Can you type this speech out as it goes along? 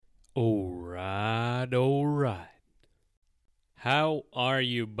Alright. How are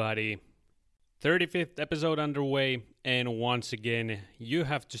you, buddy? 35th episode underway, and once again, you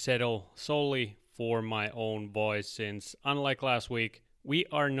have to settle solely for my own voice since, unlike last week, we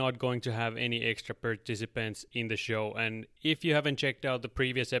are not going to have any extra participants in the show. And if you haven't checked out the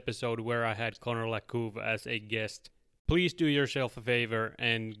previous episode where I had Connor Lacouve as a guest, please do yourself a favor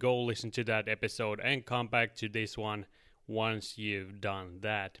and go listen to that episode and come back to this one once you've done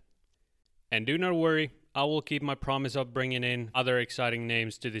that. And do not worry, I will keep my promise of bringing in other exciting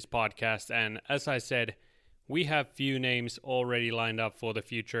names to this podcast. And as I said, we have few names already lined up for the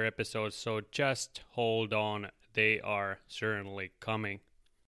future episodes, so just hold on, they are certainly coming.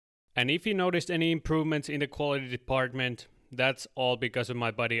 And if you noticed any improvements in the quality department, that's all because of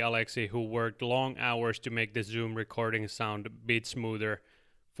my buddy Alexi, who worked long hours to make the Zoom recording sound a bit smoother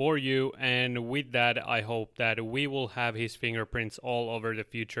for you. And with that, I hope that we will have his fingerprints all over the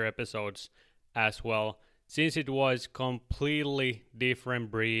future episodes as well, since it was completely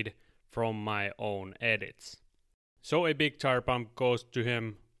different breed from my own edits. So a big tire pump goes to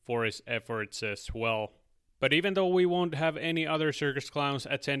him for his efforts as well. But even though we won't have any other circus clowns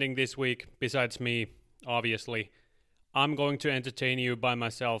attending this week, besides me, obviously, I'm going to entertain you by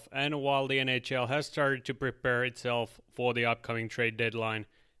myself. And while the NHL has started to prepare itself for the upcoming trade deadline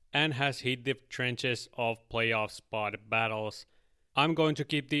and has hit the trenches of playoff spot battles, I'm going to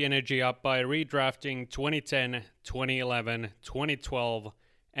keep the energy up by redrafting 2010, 2011, 2012,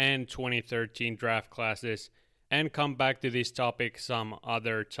 and 2013 draft classes and come back to this topic some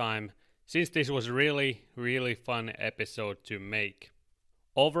other time, since this was really fun episode to make.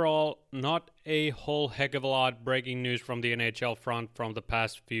 Overall, not a whole heck of a lot breaking news from the NHL front from the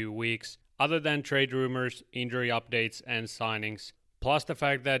past few weeks, other than trade rumors, injury updates, and signings, plus the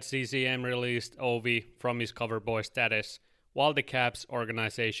fact that CCM released Ovi from his cover boy status, while the Caps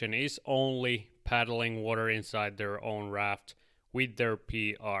organization is only paddling water inside their own raft with their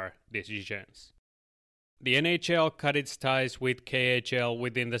PR decisions. The NHL cut its ties with KHL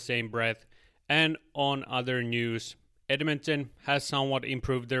within the same breath, and on other news, Edmonton has somewhat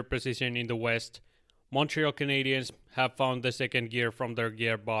improved their position in the West, Montreal Canadiens have found the second gear from their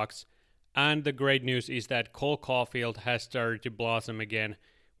gearbox, and the great news is that Cole Caulfield has started to blossom again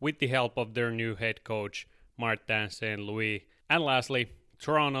with the help of their new head coach, Martin St. Louis. And lastly,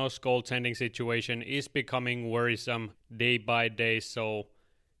 Toronto's goaltending situation is becoming worrisome day by day, so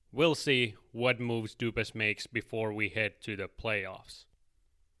we'll see what moves Dubas makes before we head to the playoffs.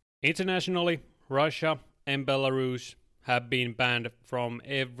 Internationally, Russia and Belarus have been banned from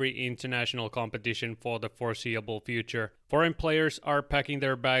every international competition for the foreseeable future. Foreign players are packing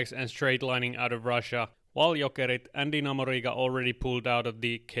their bags and straight lining out of Russia, while Jokerit and Dinamo Riga already pulled out of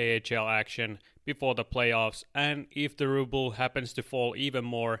the KHL action before the playoffs, and if the ruble happens to fall even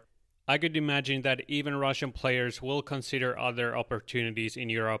more, I could imagine that even Russian players will consider other opportunities in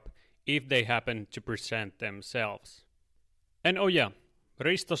Europe if they happen to present themselves. And oh yeah,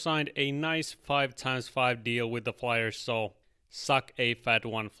 Risto signed a nice 5x5 deal with the Flyers, so suck a fat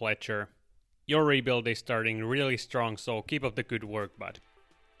one, Fletcher. Your rebuild is starting really strong, so keep up the good work, bud.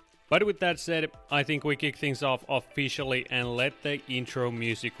 But with that said, I think we kick things off officially and let the intro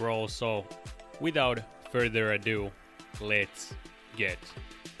music roll, so without further ado, let's get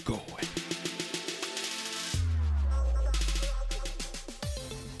going.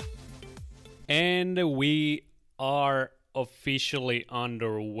 And we are officially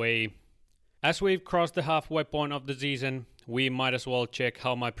underway. As we've crossed the halfway point of the season, we might as well check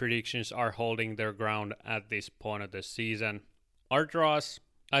how my predictions are holding their ground at this point of the season. Our draws,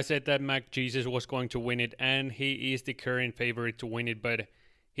 I said that Mac Jesus was going to win it, and he is the current favorite to win it, but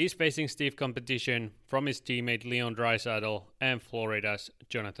he's facing stiff competition from his teammate Leon Draisaitl and Florida's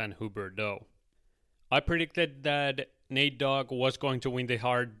Jonathan Huberdeau. I predicted that Nate Dogg was going to win the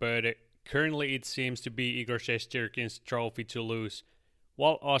Hart, but currently it seems to be Igor Shesterkin's trophy to lose,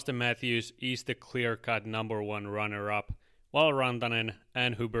 while Austin Matthews is the clear-cut number one runner-up, while Rantanen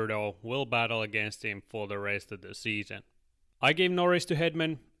and Huberdeau will battle against him for the rest of the season. I gave Norris to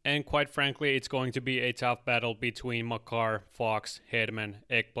Hedman, and quite frankly, it's going to be a tough battle between Makar, Fox, Hedman,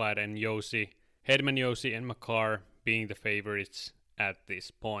 Ekblad, and Josi. Hedman, Josi, and Makar being the favorites at this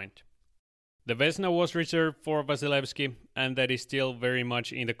point. The Vezina was reserved for Vasilevsky, and that is still very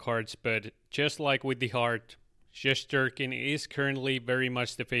much in the cards, but just like with the Hart, Shesterkin is currently very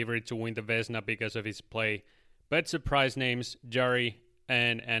much the favorite to win the Vezina because of his play, but surprise names Jari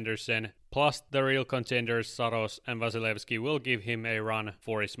and Anderson, plus the real contenders Saros and Vasilevsky will give him a run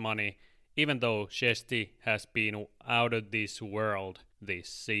for his money, even though Shesty has been out of this world this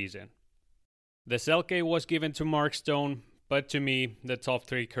season. The Selke was given to Mark Stone, but to me, the top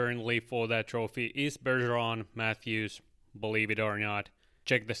 3 currently for that trophy is Bergeron, Matthews, believe it or not,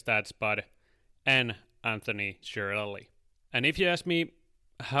 check the stats bud, and Anthony Cirelli. And if you ask me,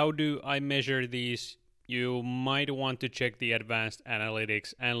 how do I measure these? You might want to check the advanced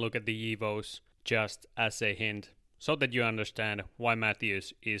analytics and look at the EVOs just as a hint, so that you understand why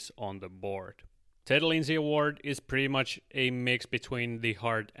Matthews is on the board. Ted Lindsay Award is pretty much a mix between the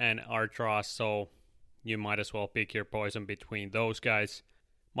Hart and Artras, so you might as well pick your poison between those guys.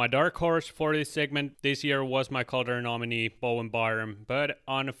 My dark horse for this segment this year was my Calder nominee, Bowen Byram, but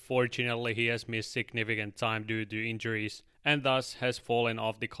unfortunately he has missed significant time due to injuries, and thus has fallen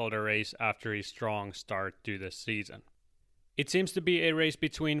off the Calder race after his strong start to the season. It seems to be a race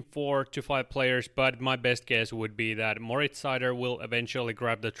between 4 to 5 players, but my best guess would be that Moritz Seider will eventually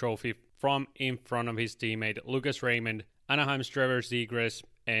grab the trophy from in front of his teammate Lucas Raymond, Anaheim's Trevor Zegras,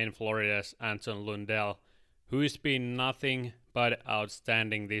 and Florida's Anton Lundell, who's been nothing but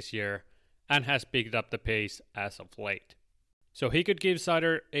outstanding this year and has picked up the pace as of late. So he could give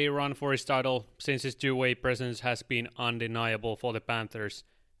Seider a run for his title, since his two-way presence has been undeniable for the Panthers,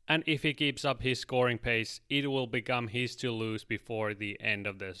 and if he keeps up his scoring pace, it will become his to lose before the end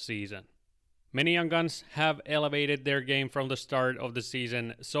of the season. Many young guns have elevated their game from the start of the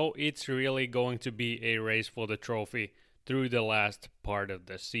season, so it's really going to be a race for the trophy through the last part of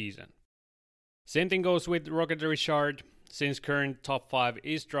the season. Same thing goes with Rocket Richard, since current top 5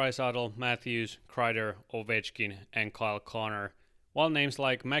 is Draisaitl, Matthews, Kreider, Ovechkin, and Kyle Connor, while names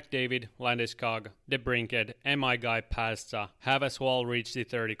like McDavid, Landeskog, DeBrincat, and my guy Pasta have as well reached the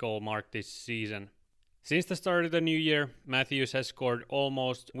 30-goal mark this season. Since the start of the new year, Matthews has scored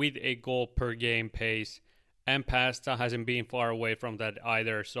almost with a goal per game pace, and Pasta hasn't been far away from that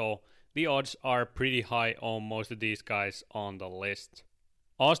either, so the odds are pretty high on most of these guys on the list.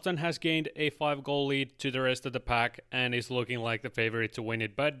 Austin has gained a 5-goal lead to the rest of the pack and is looking like the favorite to win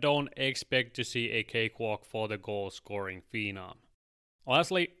it, but don't expect to see a cakewalk for the goal-scoring phenom.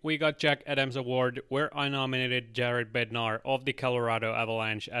 Lastly, we got Jack Adams Award, where I nominated Jared Bednar of the Colorado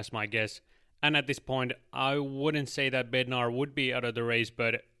Avalanche as my guest, and at this point, I wouldn't say that Bednar would be out of the race,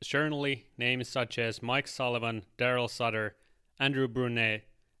 but certainly names such as Mike Sullivan, Daryl Sutter, Andrew Brunet,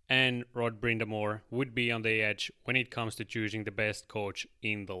 and Rod Brindamore would be on the edge when it comes to choosing the best coach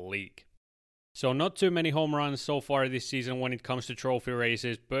in the league. So not too many home runs so far this season when it comes to trophy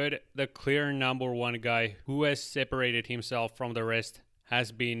races, but the clear number one guy who has separated himself from the rest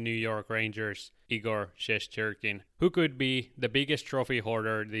has been New York Rangers' Igor Shesterkin, who could be the biggest trophy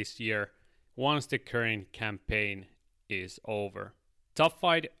hoarder this year once the current campaign is over. Tough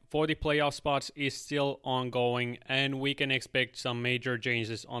fight for the playoff spots is still ongoing, and we can expect some major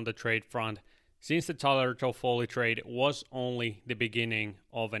changes on the trade front, since the Tyler Toffoli trade was only the beginning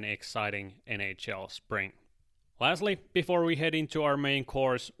of an exciting NHL spring. Lastly, before we head into our main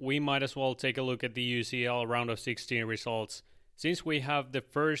course, we might as well take a look at the UCL round of 16 results, since we have the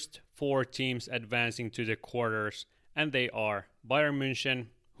first 4 teams advancing to the quarters, and they are Bayern München,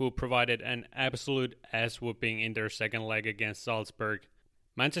 who provided an absolute ass-whooping in their second leg against Salzburg.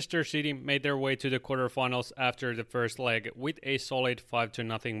 Manchester City made their way to the quarterfinals after the first leg with a solid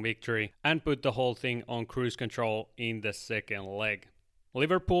 5-0 victory and put the whole thing on cruise control in the second leg.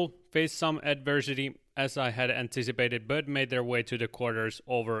 Liverpool faced some adversity as I had anticipated, but made their way to the quarters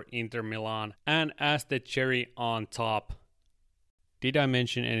over Inter Milan. And as the cherry on top, did I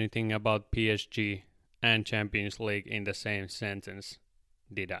mention anything about PSG and Champions League in the same sentence?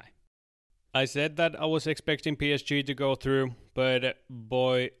 Did I? I said that I was expecting PSG to go through, but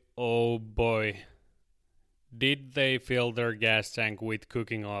boy, oh boy, did they fill their gas tank with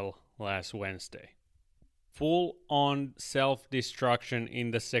cooking oil last Wednesday. Full on self-destruction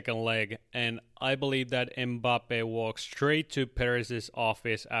in the second leg, and I believe that Mbappe walked straight to Perez's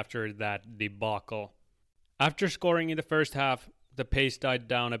office after that debacle. After scoring in the first half, the pace died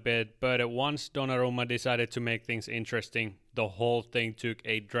down a bit, but once Donnarumma decided to make things interesting, the whole thing took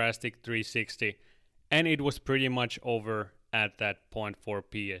a drastic 360, and it was pretty much over at that point for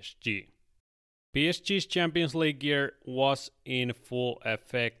PSG. PSG's Champions League year was in full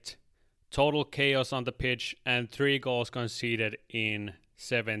effect. Total chaos on the pitch and 3 goals conceded in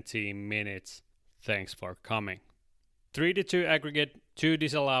 70 minutes. Thanks for coming. 3-2 aggregate, 2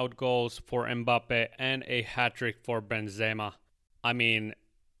 disallowed goals for Mbappe and a hat-trick for Benzema. I mean,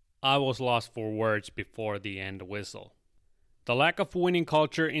 I was lost for words before the end whistle. The lack of winning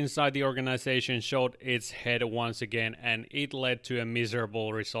culture inside the organization showed its head once again, and it led to a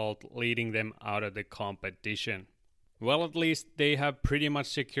miserable result, leading them out of the competition. Well, at least they have pretty much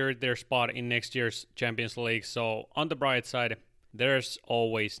secured their spot in next year's Champions League, so on the bright side, there's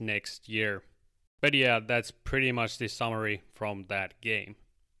always next year. But yeah, that's pretty much the summary from that game.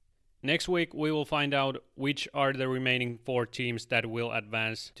 Next week, we will find out which are the remaining 4 teams that will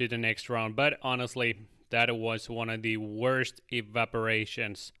advance to the next round. But honestly, that was one of the worst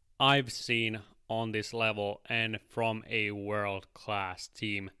evaporations I've seen on this level and from a world-class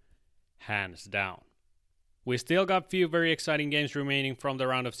team, hands down. We still got few very exciting games remaining from the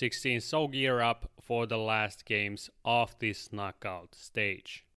round of 16, so gear up for the last games of this knockout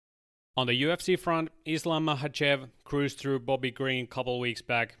stage. On the UFC front, Islam Makhachev cruised through Bobby Green a couple weeks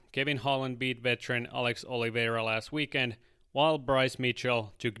back, Kevin Holland beat veteran Alex Oliveira last weekend, while Bryce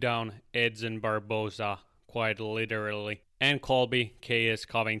Mitchell took down Edson Barboza quite literally, and Colby K.S.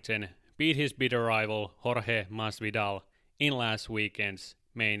 Covington beat his bitter rival Jorge Masvidal in last weekend's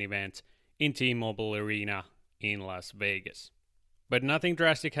main event in T-Mobile Arena in Las Vegas. But nothing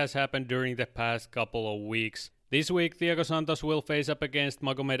drastic has happened during the past couple of weeks. This week, Thiago Santos will face up against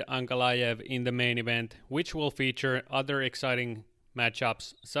Magomed Ankalaev in the main event, which will feature other exciting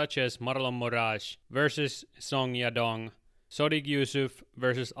matchups such as Marlon Moraes versus Song Yadong, Sodiq Yusuff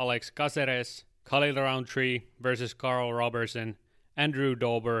versus Alex Caceres, Khalil Roundtree versus Carl Robertson, and Drew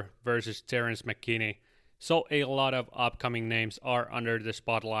Dober versus Terrence McKinney. So a lot of upcoming names are under the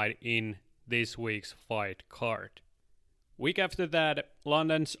spotlight in this week's fight card. Week after that,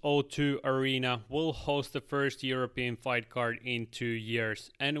 London's O2 Arena will host the first European fight card in 2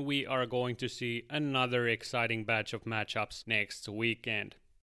 years, and we are going to see another exciting batch of matchups next weekend.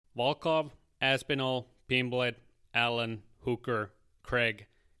 Volkov, Aspinall, Pimblet, Allen, Hooker, Craig,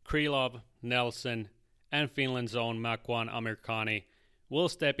 Krylov, Nelson, and Finland's own Makwan Amirkhani will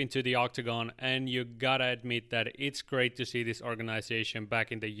step into the octagon, and you gotta admit that it's great to see this organization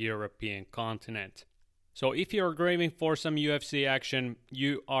back in the European continent. So if you're craving for some UFC action,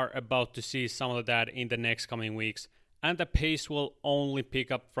 you are about to see some of that in the next coming weeks, and the pace will only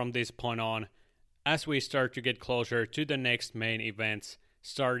pick up from this point on as we start to get closer to the next main events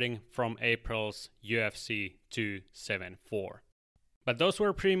starting from April's UFC 274. But those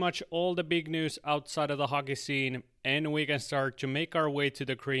were pretty much all the big news outside of the hockey scene, and we can start to make our way to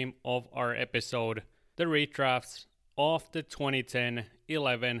the cream of our episode, the redrafts of the 2010,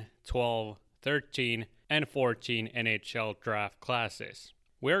 11, 12, 13, and 14 NHL draft classes.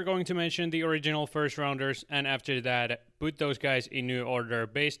 We're going to mention the original first rounders, and after that, put those guys in new order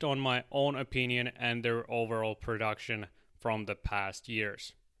based on my own opinion and their overall production from the past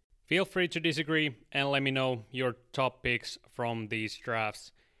years. Feel free to disagree and let me know your top picks from these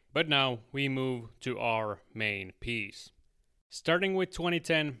drafts. But now we move to our main piece. Starting with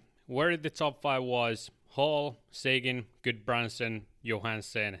 2010, where the top 5 was Hall, Sagan, Goodbranson,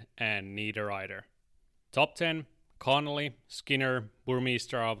 Johansson, and Niederreiter. Top 10, Connolly, Skinner,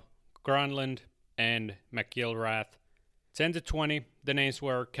 Burmistrov, Granlund, and McIlrath. 10 to 20, the names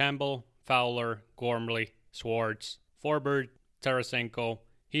were Campbell, Fowler, Gormley, Swartz, Forbert, Tarasenko,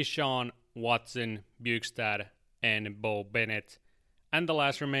 Hishan, Watson, Bukestad, and Bo Bennett. And the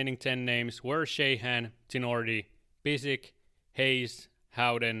last remaining 10 names were Sheahan, Tinordi, Pisick, Hayes,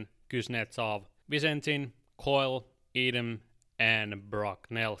 Howden, Kuznetsov, Visentin, Coyle, Edom, and Brock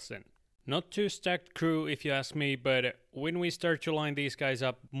Nelson. Not too stacked crew if you ask me, but when we start to line these guys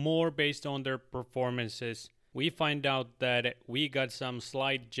up more based on their performances, we find out that we got some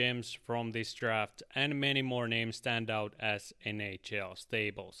slight gems from this draft and many more names stand out as NHL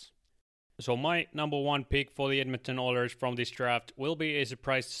staples. So my number 1 pick for the Edmonton Oilers from this draft will be a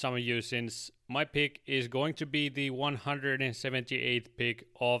surprise to some of you, since my pick is going to be the 178th pick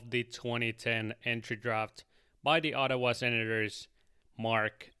of the 2010 entry draft by the Ottawa Senators,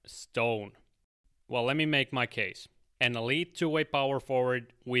 Mark Stone. Well, let me make my case. An elite two-way power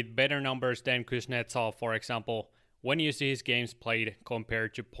forward with better numbers than Kuznetsov, for example, when you see his games played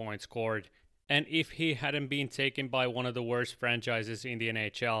compared to points scored. And if he hadn't been taken by one of the worst franchises in the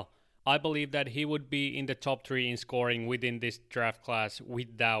NHL, I believe that he would be in the top 3 in scoring within this draft class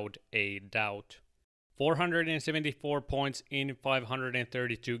without a doubt. 474 points in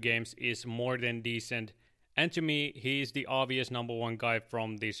 532 games is more than decent, and to me, he is the obvious number 1 guy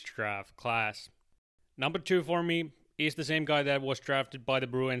from this draft class. Number 2 for me is the same guy that was drafted by the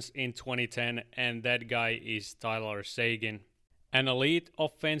Bruins in 2010, and that guy is Tyler Seguin. An elite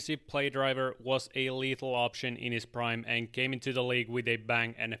offensive play driver, was a lethal option in his prime and came into the league with a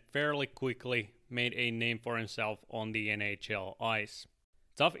bang and fairly quickly made a name for himself on the NHL ice.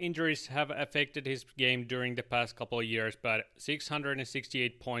 Tough injuries have affected his game during the past couple of years, but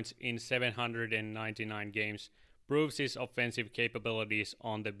 668 points in 799 games proves his offensive capabilities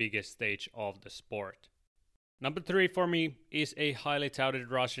on the biggest stage of the sport. Number 3 for me is a highly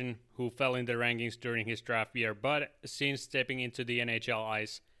touted Russian who fell in the rankings during his draft year, but since stepping into the NHL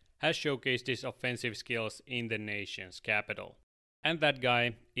ice has showcased his offensive skills in the nation's capital. And that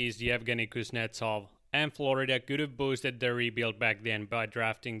guy is Yevgeny Kuznetsov, and Florida could have boosted their rebuild back then by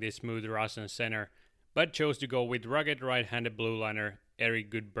drafting this smooth Russian center, but chose to go with rugged right-handed blue liner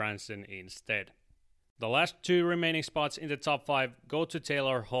Eric Goodbranson instead. The last two remaining spots in the top 5 go to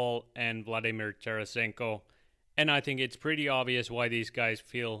Taylor Hall and Vladimir Tarasenko, and I think it's pretty obvious why these guys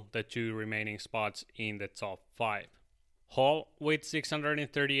fill the two remaining spots in the top 5. Hall with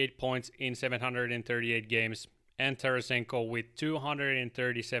 638 points in 738 games, and Tarasenko with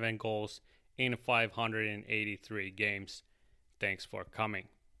 237 goals in 583 games. Thanks for coming.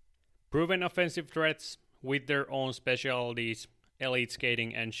 Proven offensive threats with their own specialties, elite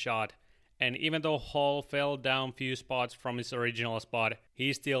skating and shot, and even though Hall fell down few spots from his original spot,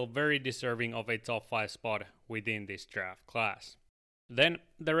 he's still very deserving of a top 5 spot within this draft class. Then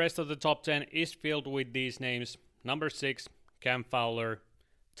the rest of the top 10 is filled with these names. Number 6, Cam Fowler,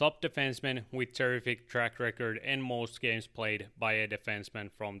 top defenseman with terrific track record and most games played by a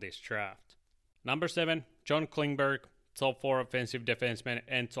defenseman from this draft. Number 7, John Klingberg, top 4 offensive defenseman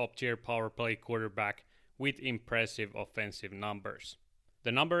and top tier power play quarterback with impressive offensive numbers.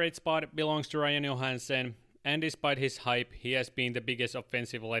 The number 8 spot belongs to Ryan Johansson, and despite his hype, he has been the biggest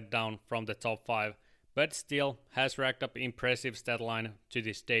offensive letdown from the top 5, but still has racked up impressive stat line to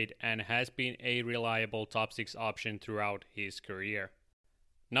this date and has been a reliable top 6 option throughout his career.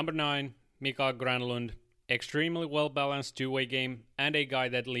 Number 9, Mikael Granlund, extremely well-balanced two-way game and a guy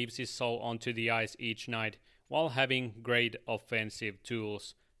that leaves his soul onto the ice each night while having great offensive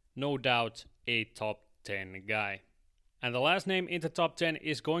tools. No doubt a top 10 guy. And the last name in the top 10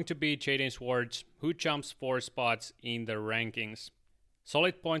 is going to be Jaden Schwartz, who jumps 4 spots in the rankings.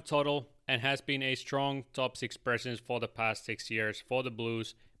 Solid point total and has been a strong top 6 presence for the past 6 years for the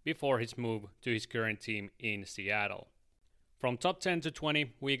Blues before his move to his current team in Seattle. From top 10 to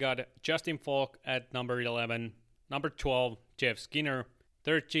 20, we got Justin Falk at number 11, number 12, Jeff Skinner,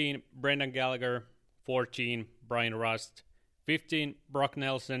 13, Brendan Gallagher, 14, Brian Rust, 15, Brock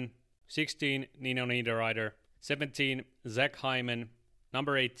Nelson, 16, Nino Niederreiter, 17, Zach Hyman,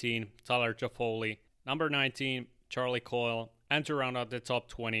 number 18, Tyler Toffoli, number 19, Charlie Coyle, and to round out the top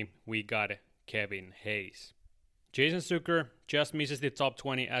 20, we got Kevin Hayes. Jason Zucker just misses the top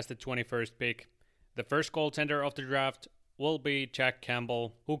 20 as the 21st pick. The first goaltender of the draft will be Jack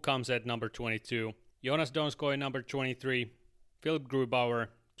Campbell, who comes at number 22, Jonas Donskoi number 23, Philip Grubauer,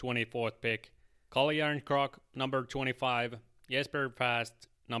 24th pick, Kalle Järnkrok, number 25, Jesper Fast,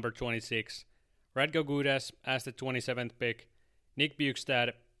 number 26, Radko Gudas as the 27th pick, Nick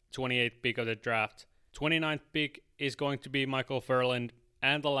Bjugstad, 28th pick of the draft. 29th pick is going to be Michael Ferland,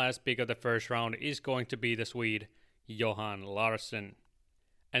 and the last pick of the first round is going to be the Swede, Johan Larsson.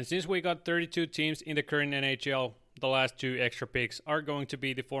 And since we got 32 teams in the current NHL, the last 2 extra picks are going to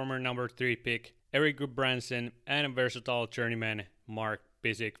be the former number 3 pick, Eric Goodbranson, and versatile journeyman Mark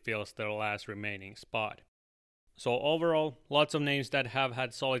Pysyk fills their last remaining spot. So overall, lots of names that have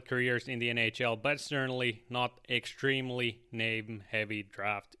had solid careers in the NHL, but certainly not extremely name-heavy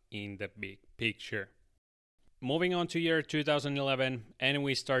draft in the big picture. Moving on to year 2011, and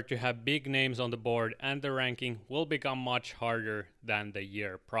we start to have big names on the board, and the ranking will become much harder than the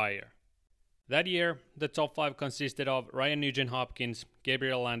year prior. That year, the top 5 consisted of Ryan Nugent-Hopkins,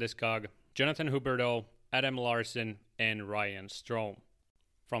 Gabriel Landeskog, Jonathan Huberdeau, Adam Larson, and Ryan Strome.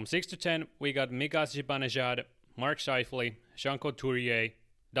 From 6 to 10, we got Mika Zibanejad, Mark Scheifele, Jean Couturier,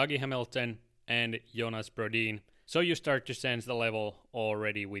 Dougie Hamilton, and Jonas Brodin, so you start to sense the level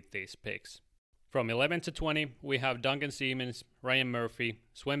already with these picks. From 11 to 20, we have Duncan Siemens, Ryan Murphy,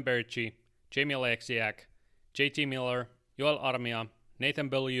 Sven Berchi, Jamie Alexiak, JT Miller, Joel Armia, Nathan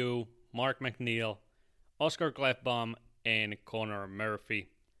Beaulieu, Mark McNeil, Oscar Glefbaum, and Connor Murphy.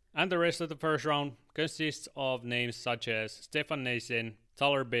 And the rest of the first round consists of names such as Stefan Naisen,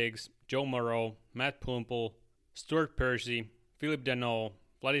 Tyler Biggs, Joe Morrow, Matt Pumple, Stuart Percy, Philip Deneau,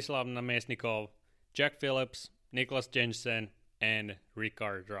 Vladislav Namestnikov, Jack Phillips, Niklas Jensen, and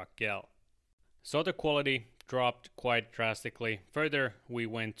Ricard Raquel. So the quality dropped quite drastically. Further, we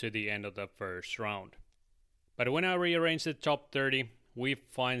went to the end of the first round. But when I rearrange the top 30, we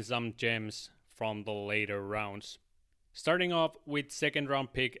find some gems from the later rounds. Starting off with second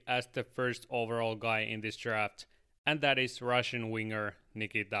round pick as the first overall guy in this draft, and that is Russian winger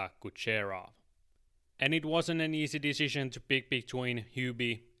Nikita Kucherov. And it wasn't an easy decision to pick between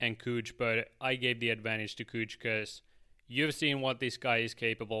Hubie and Kuch, but I gave the advantage to Kuch because you've seen what this guy is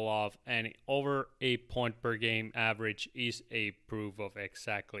capable of, and over a point per game average is a proof of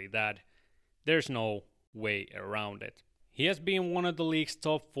exactly that. There's no way around it. He has been one of the league's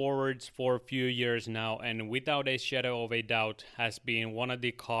top forwards for a few years now, and without a shadow of a doubt has been one of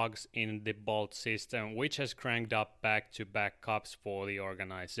the cogs in the Bolt system, which has cranked up back-to-back cups for the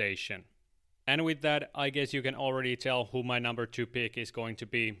organization. And with that, I guess you can already tell who my number 2 pick is going to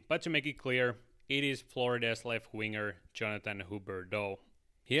be, but to make it clear, it is Florida's left winger, Jonathan Huberdeau.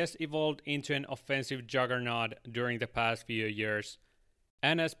 He has evolved into an offensive juggernaut during the past few years,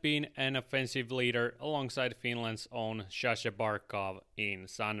 and has been an offensive leader alongside Finland's own Sasha Barkov in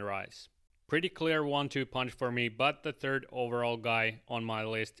Sunrise. Pretty clear 1-2 punch for me, but the third overall guy on my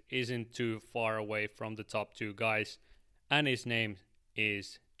list isn't too far away from the top 2 guys, and his name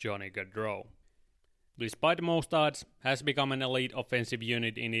is Johnny Gaudreau. Despite most odds, has become an elite offensive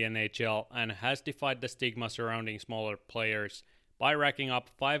unit in the NHL and has defied the stigma surrounding smaller players by racking up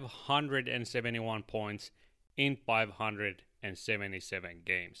 571 points in 577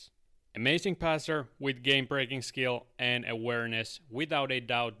 games. Amazing passer with game-breaking skill and awareness, without a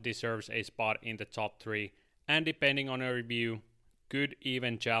doubt deserves a spot in the top 3, and depending on a review, could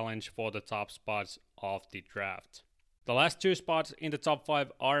even challenge for the top spots of the draft. The last 2 spots in the top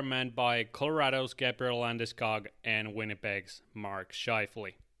 5 are manned by Colorado's Gabriel Landeskog and Winnipeg's Mark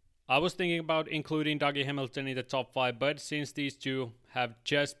Scheifele. I was thinking about including Dougie Hamilton in the top 5, but since these two have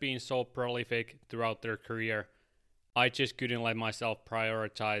just been so prolific throughout their career, I just couldn't let myself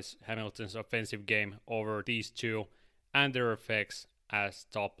prioritize Hamilton's offensive game over these two and their effects as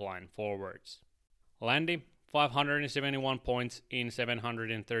top-line forwards. Landy, 571 points in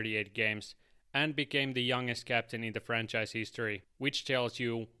 738 games, and became the youngest captain in the franchise history, which tells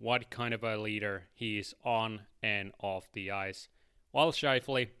you what kind of a leader he is on and off the ice. While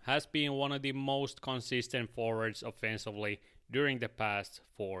Scheifele has been one of the most consistent forwards offensively during the past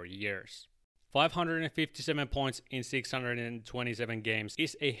 4 years. 557 points in 627 games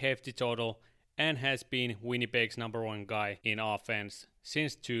is a hefty total and has been Winnipeg's number 1 guy in offense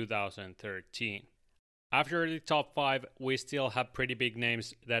since 2013. After the top 5, we still have pretty big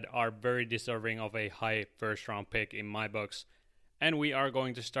names that are very deserving of a high first round pick in my books. And we are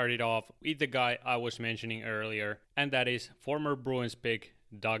going to start it off with the guy I was mentioning earlier, and that is former Bruins pick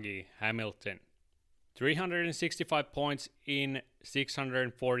Dougie Hamilton. 365 points in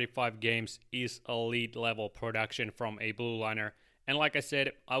 645 games is elite level production from a blue liner, and like I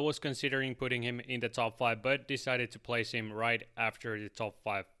said, I was considering putting him in the top 5 but decided to place him right after the top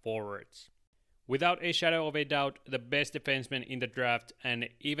 5 forwards. Without a shadow of a doubt, the best defenseman in the draft, and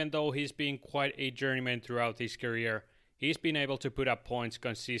even though he's been quite a journeyman throughout his career, he's been able to put up points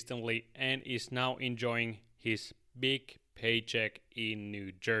consistently and is now enjoying his big paycheck in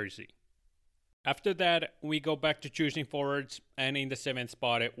New Jersey. After that, we go back to choosing forwards, and in the 7th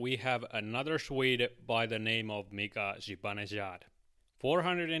spot, we have another Swede by the name of Mika Zibanejad.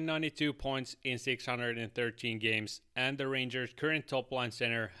 492 points in 613 games, and the Rangers' current top-line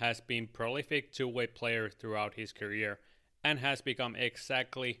center has been prolific two-way player throughout his career and has become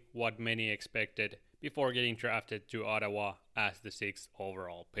exactly what many expected before getting drafted to Ottawa as the 6th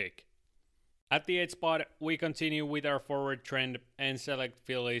overall pick. At the 8th spot, we continue with our forward trend and select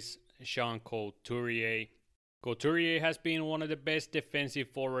Philly's Sean Couturier. Couturier has been one of the best defensive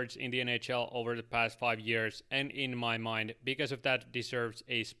forwards in the NHL over the past 5 years, and in my mind, because of that, deserves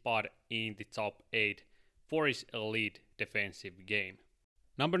a spot in the top 8 for his elite defensive game.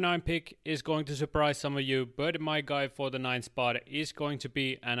 Number 9 pick is going to surprise some of you, but my guy for the 9th spot is going to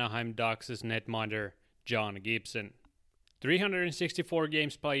be Anaheim Ducks' netminder John Gibson. 364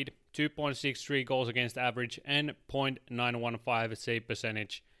 games played, 2.63 goals against average, and .915 save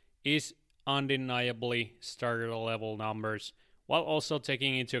percentage is undeniably starter level numbers, while also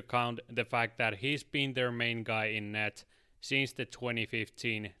taking into account the fact that he's been their main guy in net since the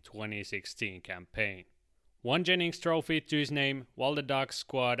 2015-2016 campaign. One Jennings trophy to his name, while the Ducks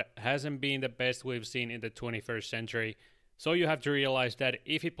squad hasn't been the best we've seen in the 21st century, so you have to realize that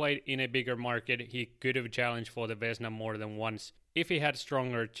if he played in a bigger market, he could have challenged for the Vezina more than once if he had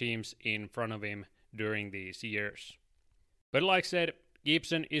stronger teams in front of him during these years. But like I said,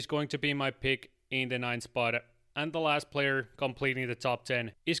 Gibson is going to be my pick in the 9th spot, and the last player completing the top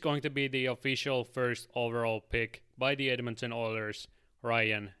 10 is going to be the official first overall pick by the Edmonton Oilers,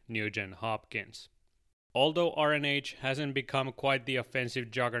 Ryan Nugent-Hopkins. Although RNH hasn't become quite the offensive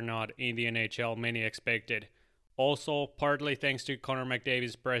juggernaut in the NHL many expected, also partly thanks to Connor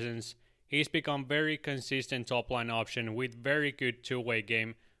McDavid's presence, he's become very consistent top-line option with very good two-way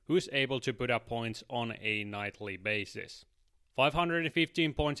game who's able to put up points on a nightly basis.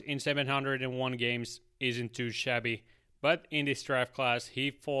 515 points in 701 games isn't too shabby, but in this draft class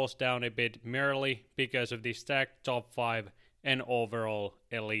he falls down a bit merely because of the stacked top 5 and overall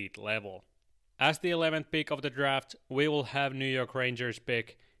elite level. As the 11th pick of the draft, we will have New York Rangers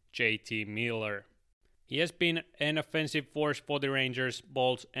pick JT Miller. He has been an offensive force for the Rangers,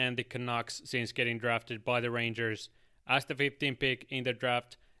 Bolts, and the Canucks since getting drafted by the Rangers as the 15th pick in the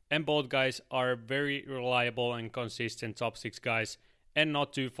draft, and both guys are very reliable and consistent top 6 guys and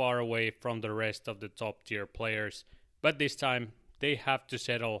not too far away from the rest of the top tier players, but this time they have to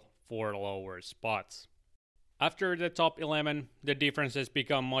settle for lower spots. After the top 11, the differences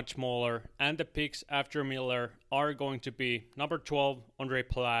become much smaller, and the picks after Miller are going to be number 12, Andre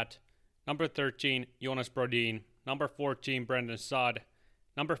Palat, number 13, Jonas Brodin, number 14, Brendan Saad,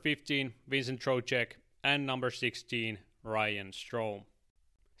 number 15, Vincent Trocheck, and number 16, Ryan Strome.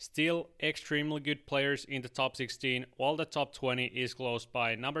 Still extremely good players in the top 16, while the top 20 is closed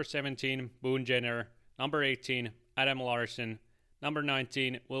by number 17, Boone Jenner, number 18, Adam Larson, number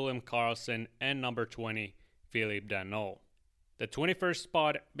 19, William Karlsson, and number 20, Philippe Danault. The 21st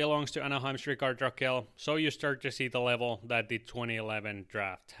spot belongs to Anaheim's Rickard Rakell, so you start to see the level that the 2011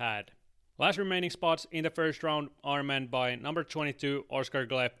 draft had. Last remaining spots in the first round are manned by number 22, Oscar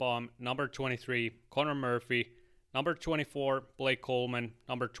Gleitbaum, number 23, Connor Murphy, number 24, Blake Coleman,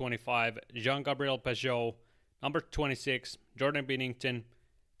 number 25, Jean-Gabriel Pageau, number 26, Jordan Binnington,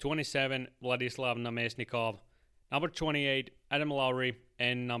 27, Vladislav Namestnikov, number 28, Adam Lowry,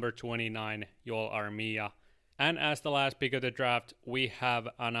 and number 29, Joel Armia. And as the last pick of the draft, we have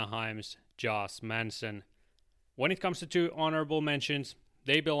Anaheim's Josh Manson. When it comes to 2 honorable mentions,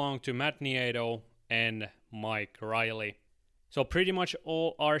 they belong to Matt Nieto and Mike Riley. So pretty much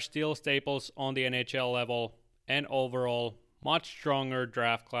all are still staples on the NHL level, and overall much stronger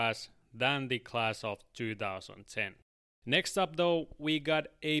draft class than the class of 2010. Next up though, we got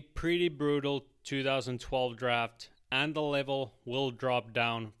a pretty brutal 2012 draft, and the level will drop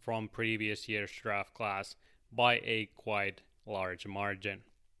down from previous year's draft class by a quite large margin.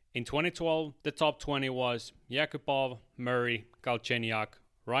 In 2012, the top 20 was Yakupov, Murray, Galchenyuk,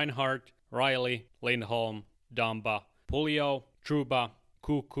 Reinhardt, Riley, Lindholm, Dumba, Pulio, Trouba,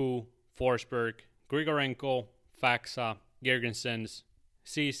 Kuku, Forsberg, Grigorenko, Faksa, Girgensons,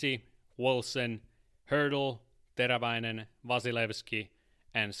 Ceci, Wilson, Hurdle, Teravainen, Vasilevsky,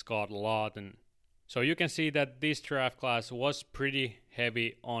 and Scott Lawton. So you can see that this draft class was pretty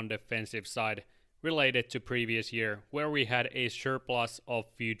heavy on the defensive side related to previous year, where we had a surplus of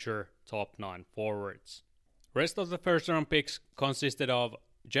future top 9 forwards. Rest of the first round picks consisted of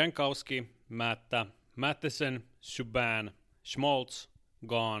Jankowski, Matta, Matheson, Subban, Schmaltz,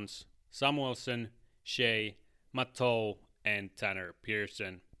 Gons, Samuelson, Shea, Matteau, and Tanner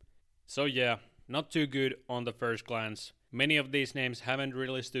Pearson. So yeah, not too good on the first glance. Many of these names haven't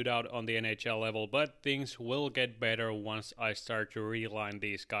really stood out on the NHL level, but things will get better once I start to realign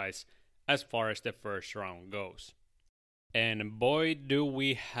these guys as far as the first round goes. And boy, do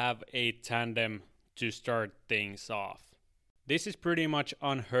we have a tandem to start things off. This is pretty much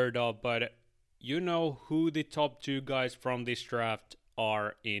unheard of, but you know who the top 2 guys from this draft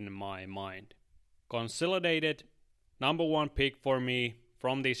are in my mind. Consolidated number 1 pick for me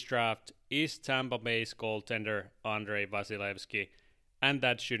from this draft is Tampa Bay's goaltender Andrei Vasilevsky, and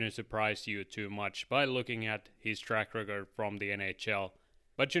that shouldn't surprise you too much by looking at his track record from the NHL.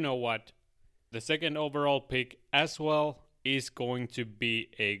 But you know what? The second overall pick as well is going to be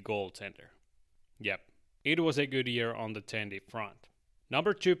a goaltender. Yep, it was a good year on the Tandy front.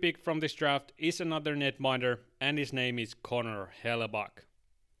 Number 2 pick from this draft is another netminder, and his name is Connor Hellebuyck.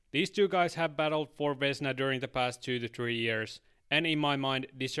 These 2 guys have battled for Vezina during the past 2 to 3 years, and in my mind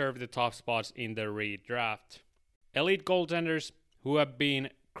deserve the top spots in the redraft. Elite goaltenders who have been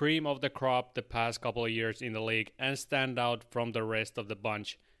cream of the crop the past couple of years in the league and stand out from the rest of the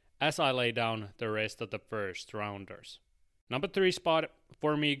bunch as I lay down the rest of the first rounders. Number 3 spot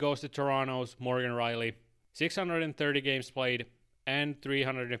for me goes to Toronto's Morgan Riley. 630 games played and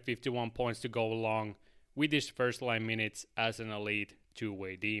 351 points to go along with his first line minutes as an elite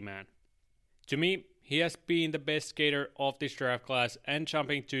 2-way D-man. To me, he has been the best skater of this draft class and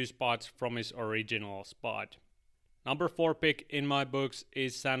jumping 2 spots from his original spot. Number 4 pick in my books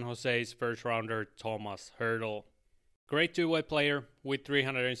is San Jose's first rounder Thomas Hurdle. Great 2-way player with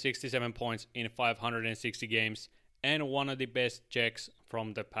 367 points in 560 games and one of the best checks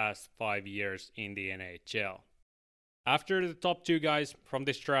from the past 5 years in the NHL. After the top 2 guys from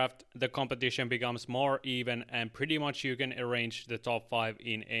this draft, the competition becomes more even and pretty much you can arrange the top 5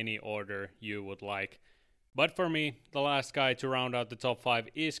 in any order you would like. But for me, the last guy to round out the top 5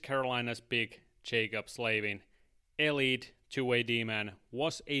 is Carolina's big Jacob Slavin. Elite 2-way D-man,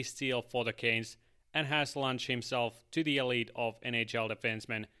 was a steal for the Canes and has launched himself to the elite of NHL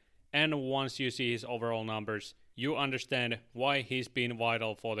defensemen, and once you see his overall numbers, you understand why he's been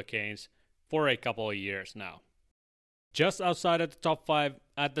vital for the Canes for a couple of years now. Just outside of the top 5,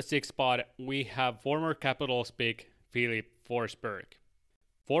 at the 6th spot, we have former Capitals pick Filip Forsberg.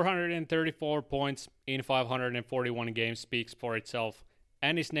 434 points in 541 games speaks for itself,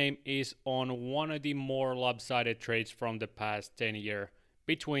 and his name is on one of the more lopsided trades from the past 10 years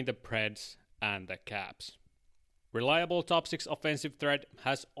between the Preds and the Caps. Reliable top 6 offensive threat,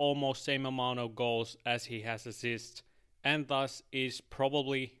 has almost same amount of goals as he has assists, and thus is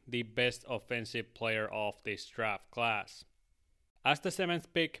probably the best offensive player of this draft class. As the 7th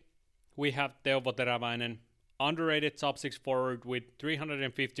pick, we have Teuvo Teräväinen, underrated top 6 forward with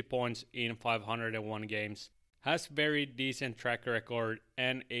 350 points in 501 games, has very decent track record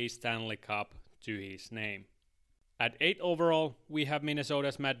and a Stanley Cup to his name. At 8 overall, we have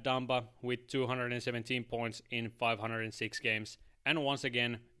Minnesota's Matt Dumba with 217 points in 506 games, and once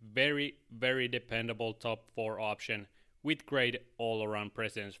again, very, very dependable top 4 option with great all-around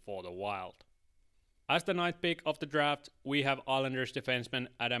presence for the Wild. As the 9th pick of the draft, we have Islanders defenseman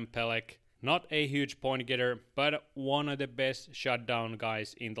Adam Pelech, not a huge point getter, but one of the best shutdown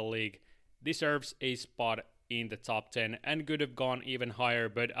guys in the league, deserves a spot in the top 10 and could have gone even higher,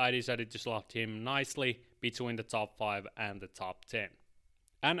 but I decided to slot him nicely between the top 5 and the top 10.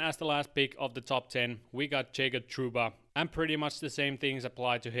 And as the last pick of the top 10, we got Jacob Trouba, and pretty much the same things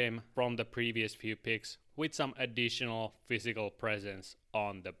apply to him from the previous few picks, with some additional physical presence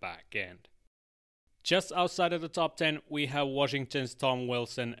on the back end. Just outside of the top 10, we have Washington's Tom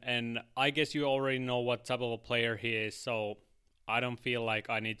Wilson, and I guess you already know what type of a player he is, so I don't feel like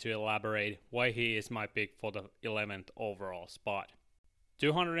I need to elaborate why he is my pick for the 11th overall spot.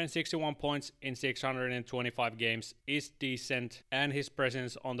 261 points in 625 games is decent, and his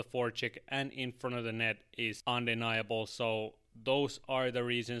presence on the forecheck and in front of the net is undeniable, so those are the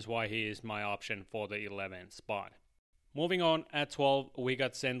reasons why he is my option for the 11th spot. Moving on, at 12, we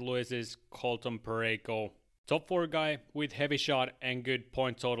got St. Louis's Colton Parayko. Top 4 guy with heavy shot and good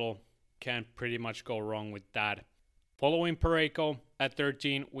point total. Can't pretty much go wrong with that. Following Parayko, at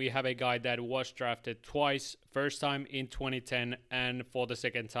 13, we have a guy that was drafted twice, first time in 2010 and for the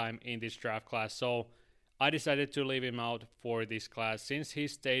second time in this draft class. So I decided to leave him out for this class since he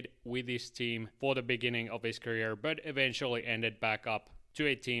stayed with his team for the beginning of his career, but eventually ended back up to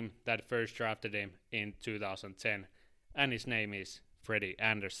a team that first drafted him in 2010, and his name is Freddie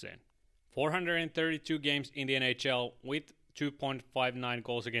Andersen. 432 games in the NHL with 2.59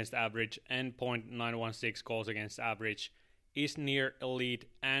 goals against average and .916 goals against average, is near elite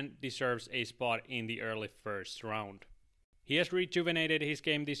and deserves a spot in the early first round. He has rejuvenated his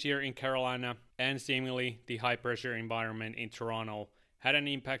game this year in Carolina, and seemingly the high pressure environment in Toronto had an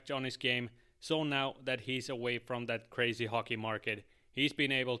impact on his game, so now that he's away from that crazy hockey market, he's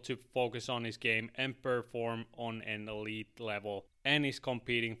been able to focus on his game and perform on an elite level, and is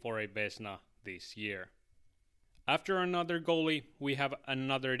competing for a Vezina this year. After another goalie, we have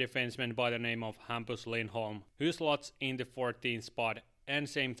another defenseman by the name of Hampus Lindholm, who slots in the 14th spot, and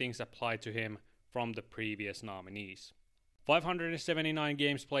same things apply to him from the previous nominees. 579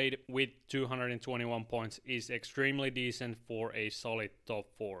 games played with 221 points is extremely decent for a solid top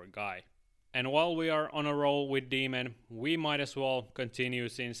 4 guy. And while we are on a roll with D-men, we might as well continue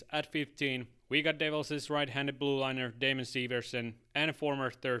since at 15, we got Devils' right-handed blue liner Damon Severson and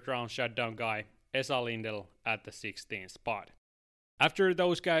former third-round shutdown guy Esa Lindell at the 16th spot. After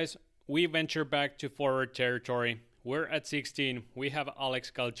those guys, we venture back to forward territory, where at 16 we have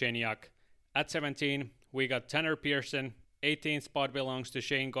Alex Galchenyuk. At 17 we got Tanner Pearson. 18th spot belongs to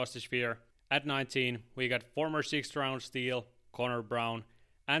Shane Gostisbehere. At 19 we got former 6th round steal Connor Brown,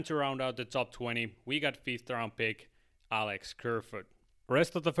 and to round out the top 20 we got 5th round pick Alex Kerfoot.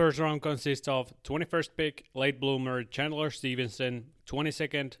 Rest of the first round consists of 21st pick late bloomer Chandler Stevenson,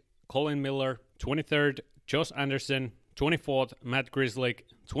 22nd Colin Miller, 23rd Josh Anderson, 24th Matt Grzelcyk,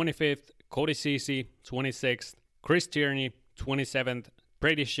 25th Cody Ceci, 26th Chris Tierney, 27th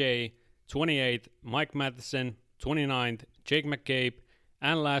Brady Shea, 28th Mike Matheson, 29th Jake McCabe,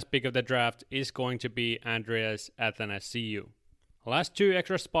 and last pick of the draft is going to be Andreas Athanasiou. Last 2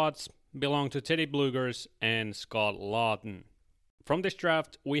 extra spots belong to Teddy Bluegers and Scott Lawton. From this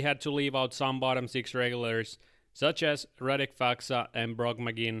draft, we had to leave out some bottom 6 regulars, such as Radek Faksa and Brock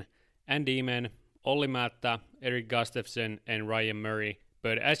McGinn, and D-men Olli Maatta, Eric Gustafsson, and Ryan Murray.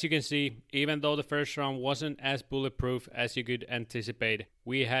 But as you can see, even though the first round wasn't as bulletproof as you could anticipate,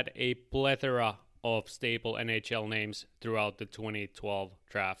 we had a plethora of staple NHL names throughout the 2012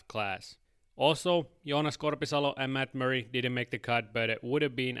 draft class. Also, Joonas Korpisalo and Matt Murray didn't make the cut, but it would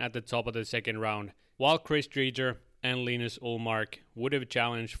have been at the top of the second round, while Chris Driedger and Linus Ullmark would have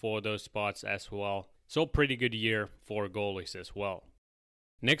challenged for those spots as well. So pretty good year for goalies as well.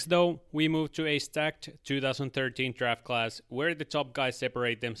 Next though, we move to a stacked 2013 draft class where the top guys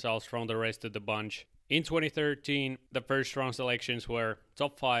separate themselves from the rest of the bunch. In 2013, the first round selections were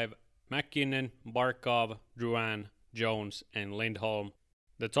top 5 McKinnon, Barkov, Drouin, Jones, and Lindholm.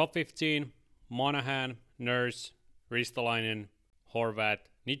 The top 15, Monahan, Nurse, Ristolainen, Horvat,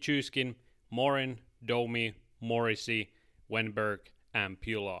 Nichushkin, Morin, Domi, Morrissey, Wenberg, and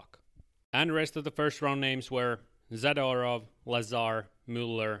Pulak. And rest of the first round names were Zadorov, Lazar,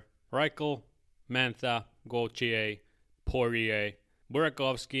 Müller, Reichel, Mantha, Gauthier, Poirier,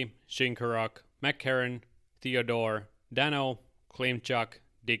 Burakovsky, Shinkaruk, McCarron, Theodore, Dano, Klimchuk,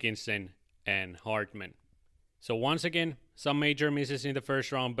 Dickinson, and Hartman. So once again, some major misses in the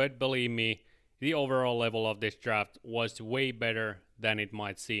first round, but believe me, the overall level of this draft was way better than it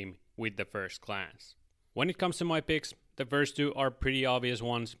might seem with the first class. When it comes to my picks, the first two are pretty obvious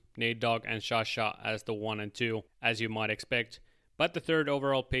ones, Nate Dogg and Sasha as the 1 and 2, as you might expect, but the third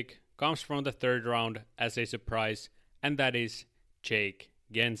overall pick comes from the third round as a surprise, and that is Jake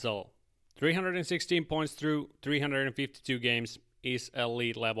Gensel. 316 points through 352 games is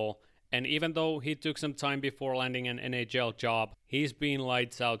elite level, and even though he took some time before landing an NHL job, he's been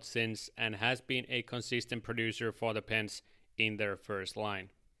lights out since and has been a consistent producer for the Pens in their first line.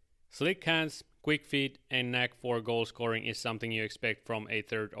 Slick hands, quick feet, and knack for goal scoring is something you expect from a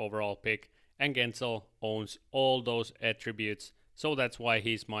third overall pick, and Gensel owns all those attributes, so that's why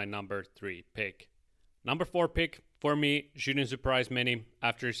he's my number 3 pick. Number 4 pick, for me, shouldn't surprise many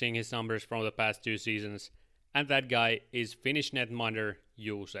after seeing his numbers from the past 2 seasons, and that guy is Finnish netminder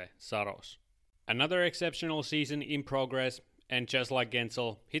Juuse Saros. Another exceptional season in progress, and just like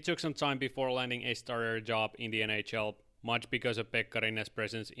Gensel, he took some time before landing a starter job in the NHL, much because of Pekkarina's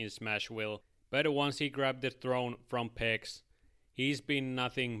presence in Smashville, but once he grabbed the throne from Pex, he's been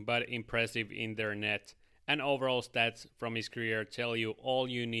nothing but impressive in their net, and overall stats from his career tell you all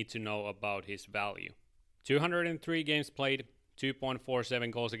you need to know about his value. 203 games played,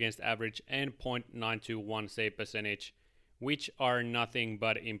 2.47 goals against average, and .921 save percentage, which are nothing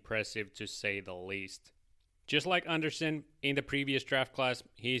but impressive to say the least. Just like Anderson in the previous draft class,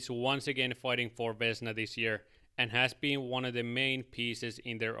 he's once again fighting for Vezina this year, and has been one of the main pieces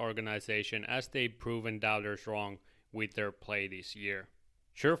in their organization as they've proven doubters wrong with their play this year.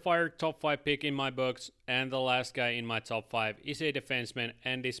 Surefire top 5 pick in my books, and the last guy in my top 5 is a defenseman,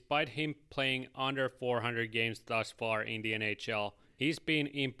 and despite him playing under 400 games thus far in the NHL, he's been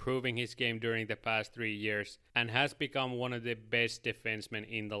improving his game during the past 3 years and has become one of the best defensemen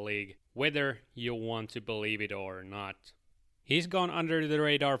in the league, whether you want to believe it or not. He's gone under the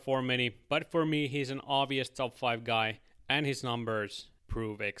radar for many, but for me he's an obvious top 5 guy, and his numbers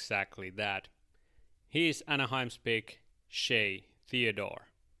prove exactly that. He is Anaheim's pick, Shea Theodore.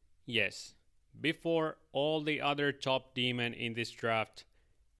 Yes, before all the other top D-men in this draft,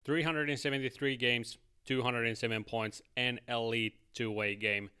 373 games, 207 points, and elite two-way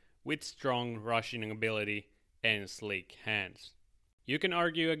game with strong rushing ability and sleek hands. You can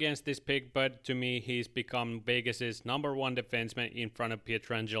argue against this pick, but to me he's become Vegas' number 1 defenseman in front of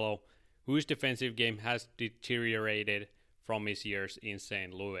Pietrangelo, whose defensive game has deteriorated from his years in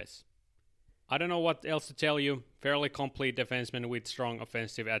St. Louis. I don't know what else to tell you, fairly complete defenseman with strong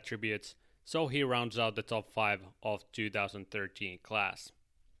offensive attributes, so he rounds out the top 5 of 2013 class.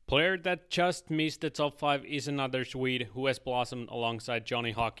 Player that just missed the top 5 is another Swede who has blossomed alongside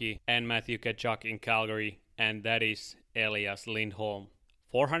Johnny Hockey and Matthew Tkachuk in Calgary, and that is Elias Lindholm.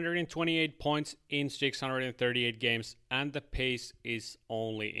 428 points in 638 games, and the pace is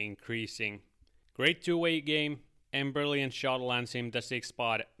only increasing. Great two-way game, and brilliant shot lands him the 6th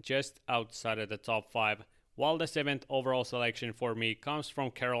spot just outside of the top 5, while the 7th overall selection for me comes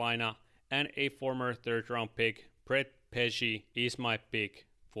from Carolina, and a former 3rd round pick, Brett Pesce, is my pick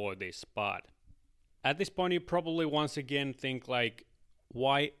for this spot. At this point you probably once again think like,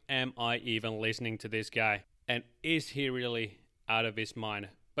 why am I even listening to this guy? And is he really out of his mind?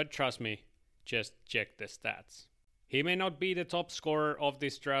 But trust me, just check the stats. He may not be the top scorer of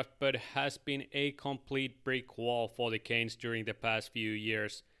this draft, but has been a complete brick wall for the Canes during the past few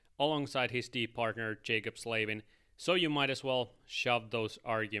years, alongside his D partner Jacob Slavin, so you might as well shove those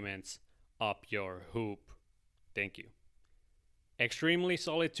arguments up your hoop. Thank you. Extremely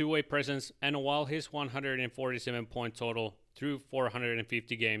solid two-way presence, and while his 147 point total through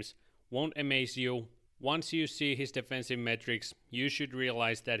 450 games won't amaze you, once you see his defensive metrics, you should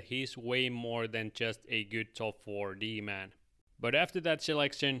realize that he's way more than just a good top 4 D-man. But after that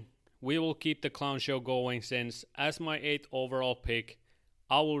selection, we will keep the clown show going, since as my 8th overall pick,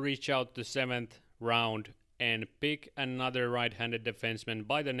 I will reach out the 7th round and pick another right-handed defenseman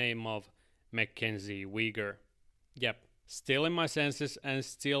by the name of Mackenzie Weegar. Yep, still in my senses and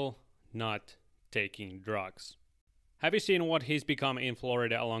still not taking drugs. Have you seen what he's become in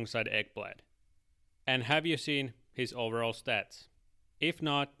Florida alongside Ekblad? And have you seen his overall stats? If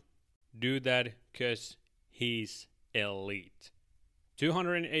not, do that because he's elite.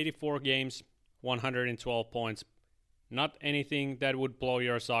 284 games, 112 points. Not anything that would blow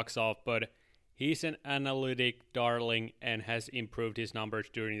your socks off, but he's an analytic darling and has improved his numbers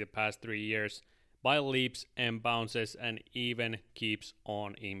during the past 3 years by leaps and bounces and even keeps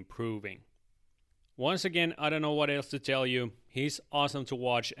on improving. Once again, I don't know what else to tell you. He's awesome to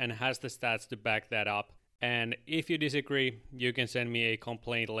watch and has the stats to back that up. And if you disagree, you can send me a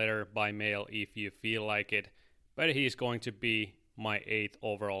complaint letter by mail if you feel like it. But he's going to be my 8th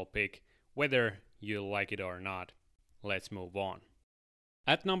overall pick, whether you like it or not. Let's move on.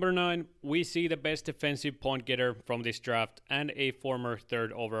 At number 9, we see the best defensive point getter from this draft and a former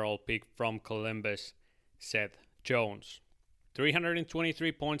 3rd overall pick from Columbus, Seth Jones.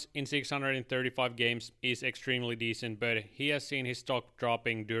 323 points in 635 games is extremely decent, but he has seen his stock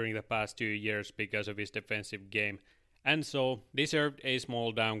dropping during the past 2 years because of his defensive game, and so deserved a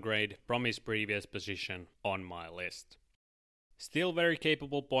small downgrade from his previous position on my list. Still very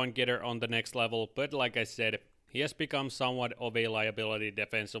capable point getter on the next level, but like I said, he has become somewhat of a liability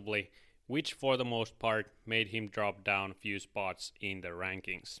defensively, which for the most part made him drop down a few spots in the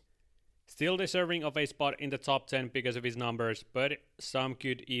rankings. Still deserving of a spot in the top 10 because of his numbers, but some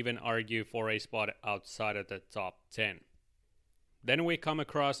could even argue for a spot outside of the top 10. Then we come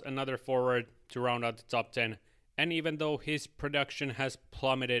across another forward to round out the top 10, and even though his production has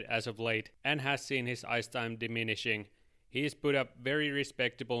plummeted as of late and has seen his ice time diminishing, he's put up very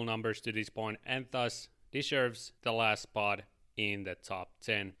respectable numbers to this point and thus deserves the last spot in the top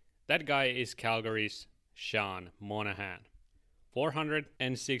 10. That guy is Calgary's Sean Monahan.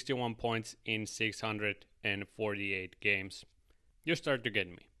 461 points in 648 games. You start to get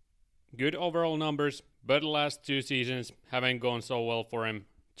me. Good overall numbers, but the last 2 seasons haven't gone so well for him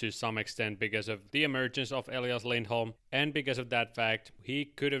to some extent because of the emergence of Elias Lindholm, and because of that fact, he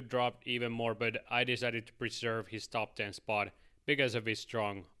could have dropped even more, but I decided to preserve his top 10 spot because of his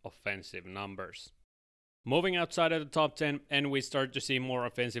strong offensive numbers. Moving outside of the top 10, and we start to see more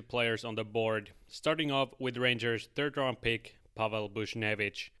offensive players on the board, starting off with Rangers' 3rd round pick, Pavel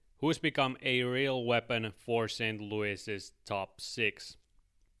Buchnevich, who's become a real weapon for St. Louis's top 6.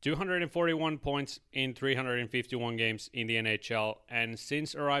 241 points in 351 games in the NHL, and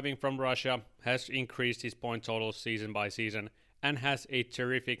since arriving from Russia, has increased his point total season by season, and has a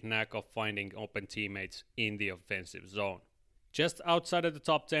terrific knack of finding open teammates in the offensive zone. Just outside of the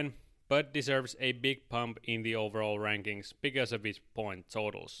top 10, but deserves a big pump in the overall rankings because of his point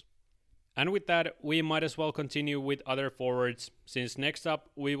totals. And with that, we might as well continue with other forwards, since next up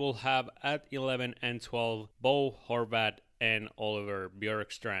we will have at 11 and 12 Bo Horvat and Oliver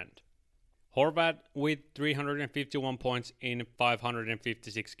Bjorkstrand. Horvat with 351 points in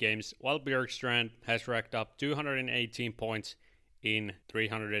 556 games, while Bjorkstrand has racked up 218 points in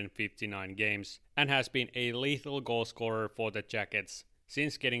 359 games and has been a lethal goal scorer for the Jackets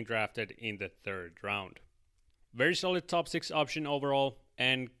since getting drafted in the 3rd round. Very solid top 6 option overall,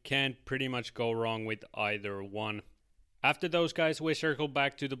 and can't pretty much go wrong with either one. After those guys, we circle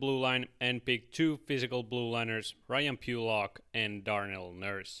back to the blue line and pick 2 physical blue liners, Ryan Pulock and Darnell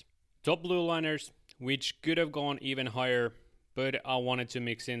Nurse. Top blue liners, which could have gone even higher, but I wanted to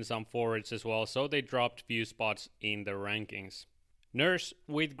mix in some forwards as well, so they dropped few spots in the rankings. Nurse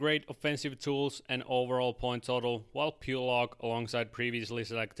with great offensive tools and overall point total, while Pulock alongside previously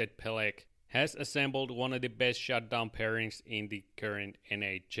selected Pelech has assembled one of the best shutdown pairings in the current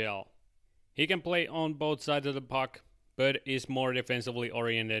NHL. He can play on both sides of the puck, but is more defensively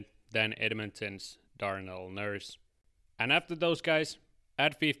oriented than Edmonton's Darnell Nurse. And after those guys,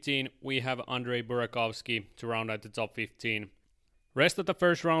 at 15, we have Andrei Burakovsky to round out the top 15. Rest of the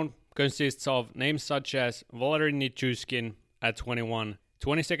first round consists of names such as Valeri Nichushkin at 21,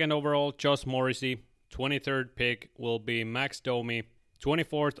 22nd overall Josh Morrissey, 23rd pick will be Max Domi,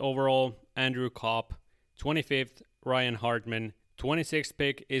 24th overall Andrew Kopp, 25th Ryan Hartman, 26th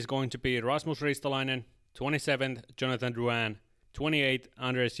pick is going to be Rasmus Ristolainen, 27th Jonathan Drouin, 28th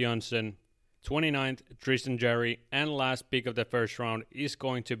Andres Jönsson, 29th Tristan Jarry, and last pick of the first round is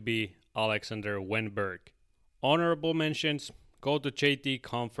going to be Alexander Wenberg. Honorable mentions go to JT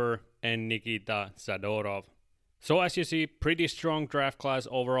Compher and Nikita Zadorov. So as you see, pretty strong draft class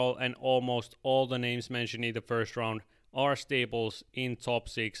overall, and almost all the names mentioned in the first round are staples in top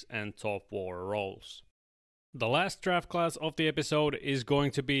 6 and top 4 roles. The last draft class of the episode is going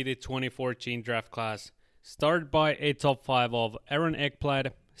to be the 2014 draft class, started by a top 5 of Aaron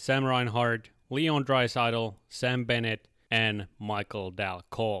Ekblad, Sam Reinhart, Leon Draisaitl, Sam Bennett, and Michael Dal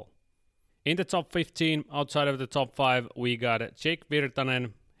Cole. In the top 15, outside of the top 5, we got Jake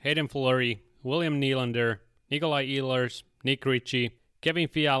Virtanen, Hayden Fleury, William Nylander, Nikolai Ehlers, Nick Ritchie, Kevin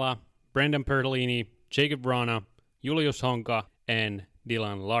Fiala, Brendan Perlini, Jacob Vrana, Julius Honka, and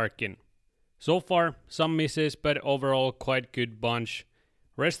Dylan Larkin. So far, some misses, but overall quite good bunch.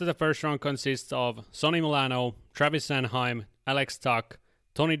 Rest of the first round consists of Sonny Milano, Travis Sanheim, Alex Tuck,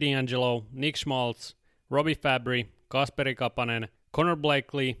 Tony DeAngelo, Nick Schmaltz, Robbie Fabry, Kasperi Kapanen, Connor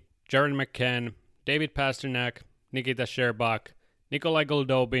Blakely, Jared McCann, David Pasternak, Nikita Sherbak, Nikolai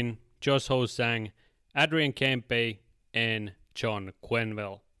Goldobin, Josh Ho-Sang, Adrian Kempe, and John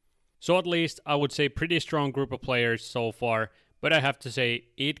Quenneville. So at least I would say pretty strong group of players so far, but I have to say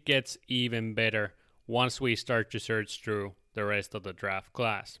it gets even better once we start to search through the rest of the draft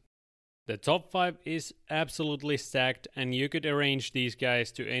class. The top 5 is absolutely stacked and you could arrange these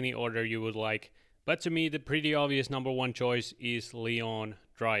guys to any order you would like, but to me the pretty obvious number 1 choice is Leon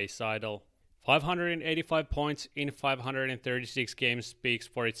Draisaitl. 585 points in 536 games speaks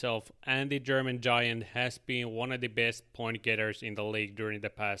for itself, and the German giant has been one of the best point getters in the league during the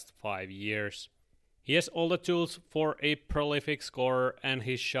past 5 years. He has all the tools for a prolific scorer, and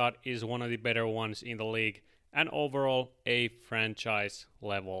his shot is one of the better ones in the league, and overall a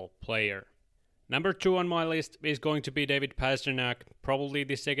franchise-level player. Number 2 on my list is going to be David Pasternak, probably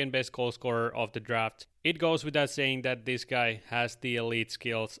the second best goal scorer of the draft. It goes without saying that this guy has the elite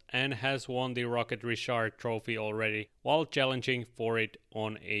skills and has won the Rocket Richard Trophy already, while challenging for it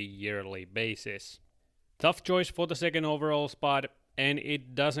on a yearly basis. Tough choice for the second overall spot, and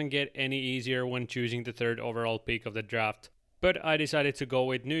it doesn't get any easier when choosing the third overall pick of the draft, but I decided to go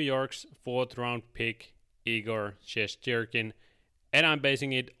with New York's 4th round pick, Igor Shesterkin, and I'm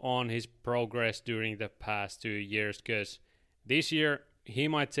basing it on his progress during the past 2 years, because this year he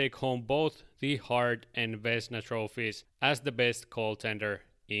might take home both the Hart and Vezina trophies as the best goaltender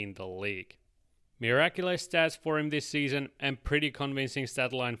in the league. Miraculous stats for him this season and pretty convincing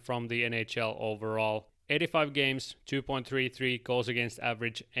stat line from the NHL overall. 85 games, 2.33 goals against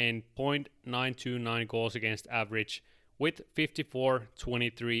average and .929 goals against average with 54,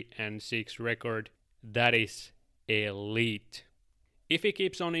 23 and 6 record. That is elite. If he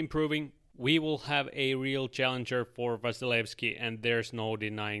keeps on improving, we will have a real challenger for Vasilevsky, and there's no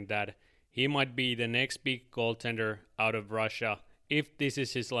denying that. He might be the next big goaltender out of Russia if this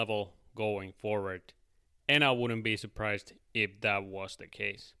is his level going forward. And I wouldn't be surprised if that was the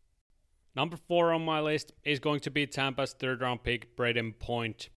case. Number 4 on my list is going to be Tampa's 3rd round pick, Brayden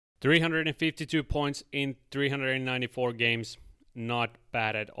Point. 352 points in 394 games, not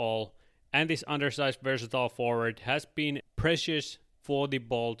bad at all. And this undersized versatile forward has been precious for the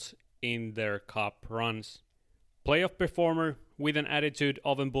Bolts in their cup runs. Playoff performer with an attitude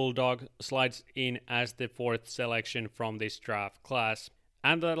of a bulldog slides in as the 4th selection from this draft class.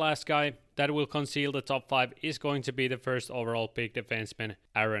 And the last guy that will conceal the top 5 is going to be the 1st overall pick defenseman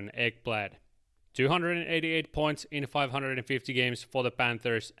Aaron Ekblad. 288 points in 550 games for the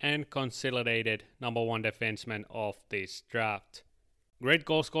Panthers and consolidated number 1 defenseman of this draft. Great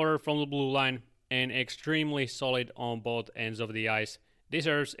goal scorer from the blue line and extremely solid on both ends of the ice,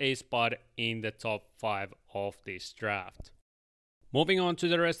 deserves a spot in the top 5 of this draft. Moving on to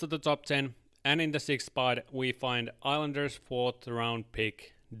the rest of the top 10, and in the 6th spot we find Islanders 4th round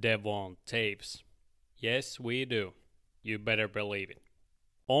pick Devon Toews. Yes, we do. You better believe it.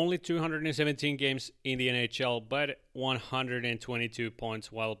 Only 217 games in the NHL, but 122 points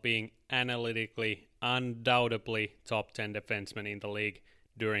while being analytically, undoubtedly top 10 defenseman in the league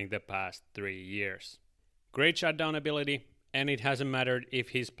during the past 3 years. Great shutdown ability, and it hasn't mattered if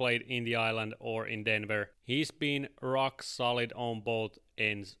he's played in the island or in Denver. He's been rock solid on both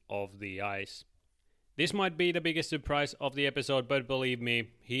ends of the ice. This might be the biggest surprise of the episode, but believe me,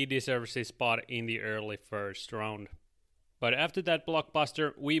 he deserves his spot in the early 1st round. But after that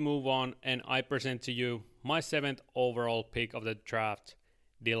blockbuster, we move on and I present to you my 7th overall pick of the draft,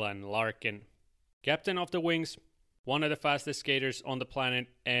 Dylan Larkin. Captain of the Wings, one of the fastest skaters on the planet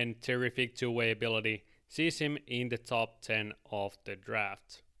and terrific two-way ability, sees him in the top 10 of the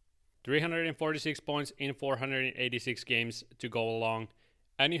draft. 346 points in 486 games to go along,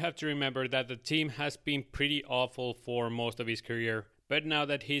 and you have to remember that the team has been pretty awful for most of his career, but now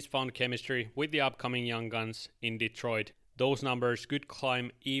that he's found chemistry with the upcoming young guns in Detroit, those numbers could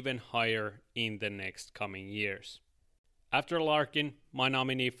climb even higher in the next coming years. After Larkin, my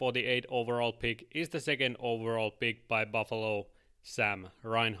nominee for the 8th overall pick is the 2nd overall pick by Buffalo, Sam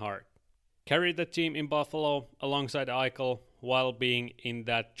Reinhart. Carried the team in Buffalo alongside Eichel while being in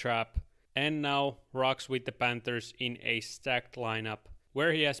that trap, and now rocks with the Panthers in a stacked lineup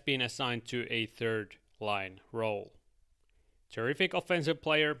where he has been assigned to a 3rd line role. Terrific offensive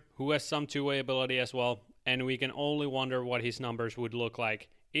player who has some two-way ability as well, and we can only wonder what his numbers would look like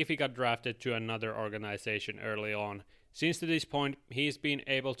if he got drafted to another organization early on. Since to this point, he's been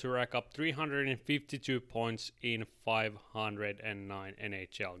able to rack up 352 points in 509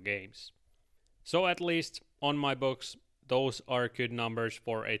 NHL games. So at least on my books, those are good numbers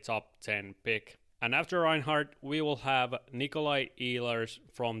for a top 10 pick. And after Reinhardt, we will have Nikolai Ehlers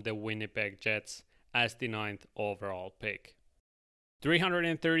from the Winnipeg Jets as the 9th overall pick.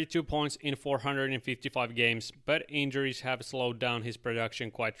 332 points in 455 games, but injuries have slowed down his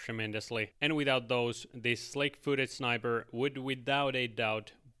production quite tremendously, and without those, this slick-footed sniper would without a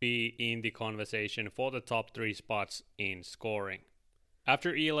doubt be in the conversation for the top 3 spots in scoring.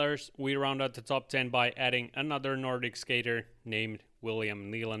 After Ehlers, we round out the top 10 by adding another Nordic skater named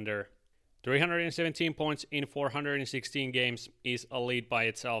William Nylander. 317 points in 416 games is a lead by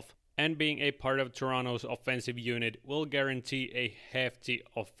itself, and being a part of Toronto's offensive unit will guarantee a hefty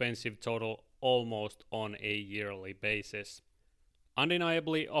offensive total almost on a yearly basis.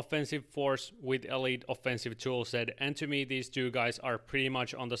 Undeniably offensive force with elite offensive toolset, and to me these two guys are pretty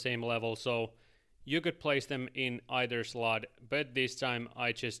much on the same level, so you could place them in either slot, but this time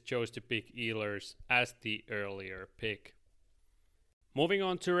I just chose to pick Ehlers as the earlier pick. Moving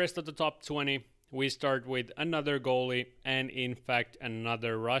on to the rest of the top 20, we start with another goalie, and in fact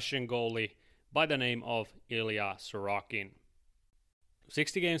another Russian goalie by the name of Ilya Sorokin.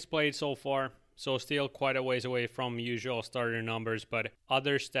 60 games played so far, so still quite a ways away from usual starter numbers, but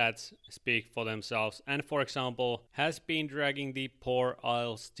other stats speak for themselves, and for example has been dragging the poor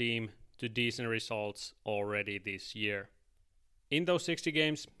Isles team to decent results already this year. In those 60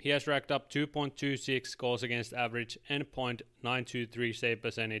 games, he has racked up 2.26 goals against average and .923 save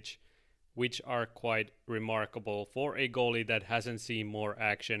percentage, which are quite remarkable for a goalie that hasn't seen more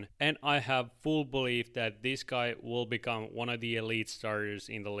action, and I have full belief that this guy will become one of the elite starters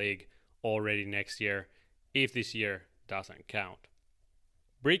in the league already next year, if this year doesn't count.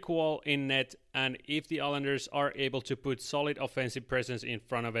 Brick wall in net, and if the Islanders are able to put solid offensive presence in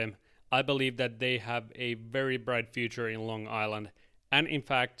front of him, I believe that they have a very bright future in Long Island, and in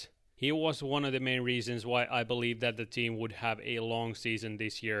fact, he was one of the main reasons why I believe that the team would have a long season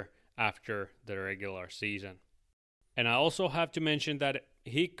this year after the regular season. And I also have to mention that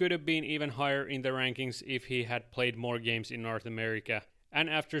he could have been even higher in the rankings if he had played more games in North America. And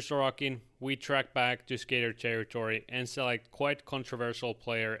after Sorokin, we track back to skater territory and select quite controversial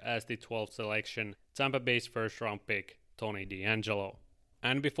player as the 12th selection, Tampa Bay's first round pick, Tony DeAngelo.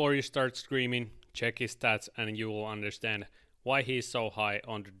 And before you start screaming, check his stats and you will understand why he is so high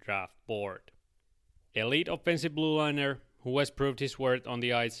on the draft board. Elite offensive blue liner who has proved his worth on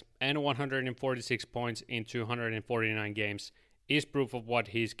the ice, and 146 points in 249 games is proof of what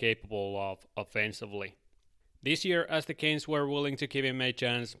he's capable of offensively. This year, as the Canes were willing to give him a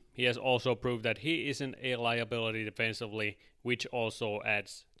chance, he has also proved that he isn't a liability defensively, which also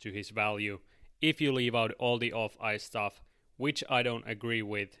adds to his value if you leave out all the off-ice stuff, which I don't agree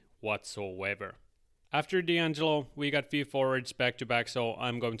with whatsoever. After DeAngelo, we got few forwards back-to-back, so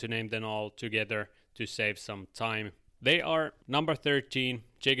I'm going to name them all together to save some time. They are number 13,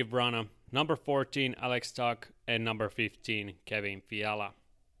 Jacob Vrana, number 14, Alex Tuck, and number 15, Kevin Fiala.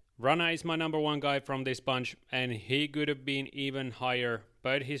 Vrana is my number 1 guy from this bunch, and he could have been even higher,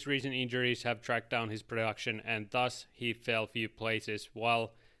 but his recent injuries have tracked down his production, and thus he fell few places,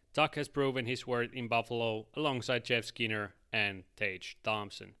 while Tuck has proven his worth in Buffalo alongside Jeff Skinner and Tage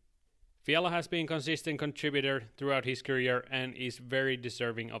Thompson. Fiala has been a consistent contributor throughout his career and is very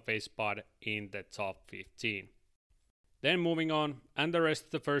deserving of a spot in the top 15. Then moving on, and the rest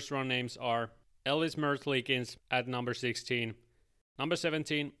of the first round names are Elvis Merzlikins at number 16, number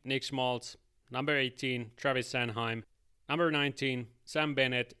 17, Nick Schmaltz, number 18, Travis Sanheim, number 19, Sam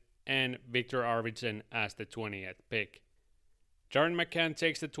Bennett, and Victor Arvidsson as the 20th pick. Jaron McCann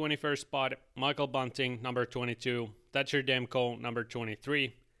takes the 21st spot, Michael Bunting, number 22, Thatcher Demko, number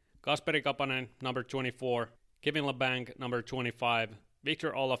 23, Kasperi Kapanen, number 24, Kevin LeBanc, number 25,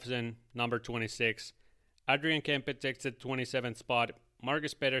 Victor Olofsson, number 26, Adrian Kempe takes the 27th spot,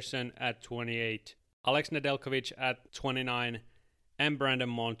 Marcus Pedersen at 28, Alex Nedeljkovic at 29, and Brandon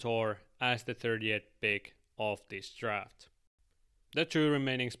Montour as the 30th pick of this draft. The 2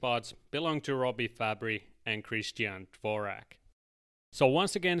 remaining spots belong to Robbie Fabry and Christian Dvorak. So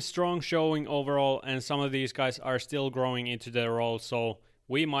once again, strong showing overall, and some of these guys are still growing into their roles, so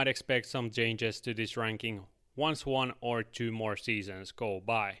we might expect some changes to this ranking once 1 or 2 more seasons go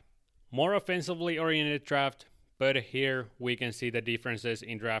by. More offensively oriented draft, but here we can see the differences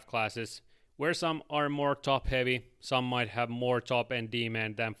in draft classes, where some are more top heavy, some might have more top end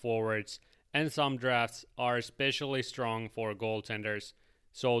demand than forwards, and some drafts are especially strong for goaltenders.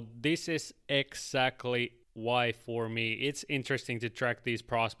 So this is exactly why for me it's interesting to track these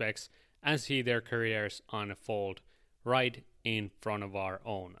prospects and see their careers unfold right in front of our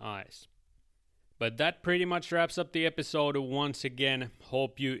own eyes. But that pretty much wraps up the episode once again.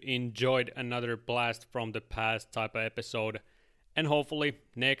 Hope you enjoyed another blast from the past type of episode. And hopefully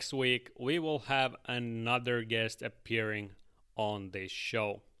next week we will have another guest appearing on this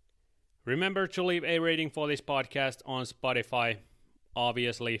show. Remember to leave a rating for this podcast on Spotify.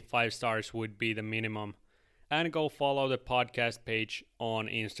 Obviously 5 stars would be the minimum. And go follow the podcast page on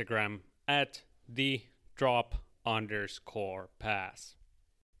Instagram at @thedrop_pass.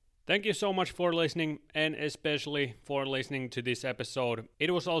 Thank you so much for listening, and especially for listening to this episode.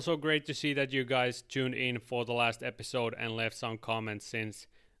 It was also great to see that you guys tuned in for the last episode and left some comments, since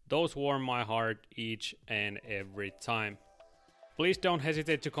those warm my heart each and every time. Please don't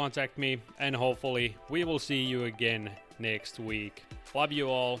hesitate to contact me, and hopefully we will see you again next week. Love you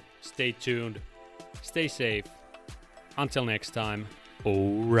all, stay tuned, stay safe. Until next time,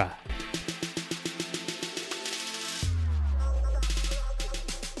 alright.